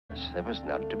There was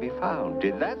none to be found.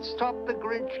 Did that stop the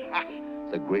Grinch? Ha!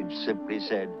 The Grinch simply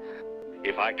said,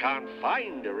 "If I can't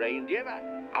find a reindeer,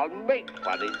 I'll make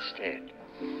one instead."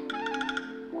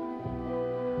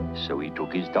 So he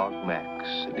took his dog Max,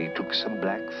 and he took some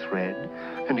black thread,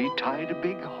 and he tied a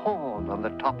big horn on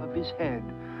the top of his head.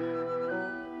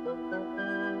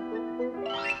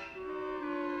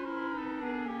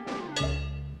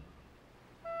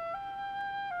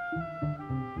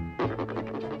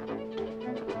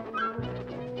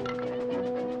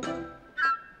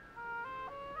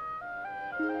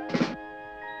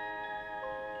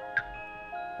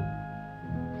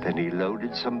 Then he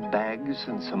loaded some bags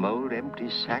and some old empty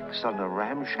sacks on a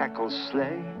ramshackle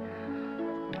sleigh,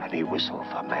 and he whistled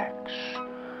for Max.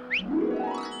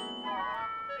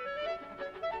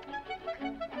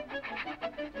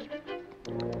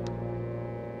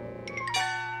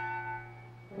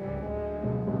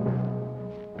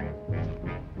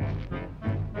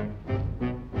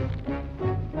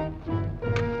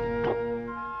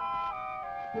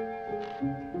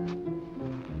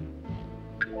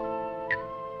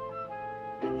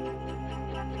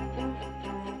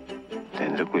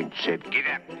 Then the Grinch said, "Get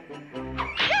up!"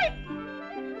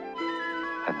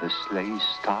 And the sleigh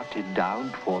started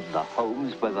down toward the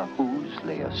homes where the Whos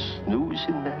lay a snooze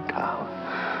in their town.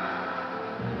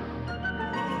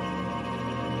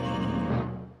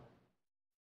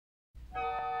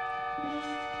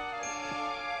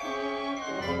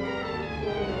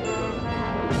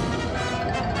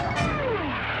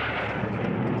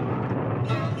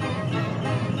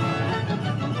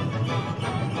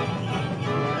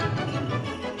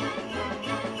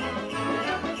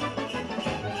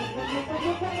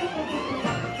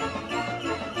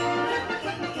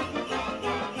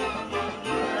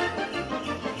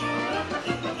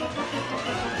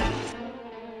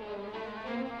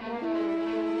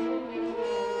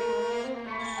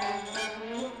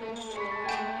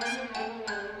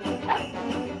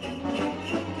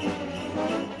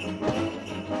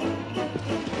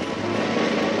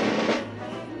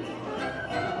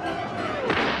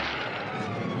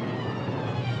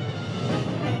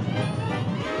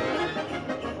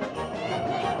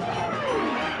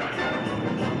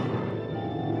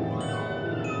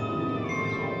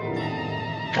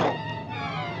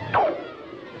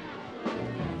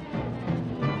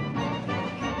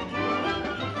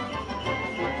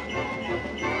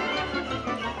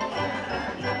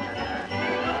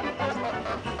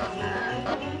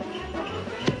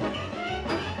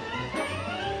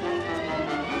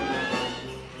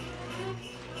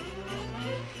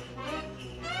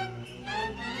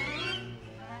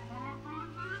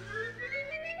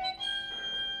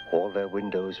 All their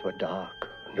windows were dark.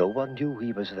 No one knew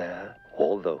he was there.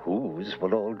 All the Whos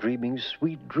were all dreaming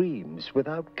sweet dreams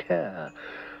without care,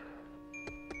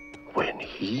 when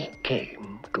he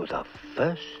came to the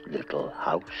first little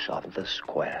house on the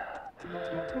square.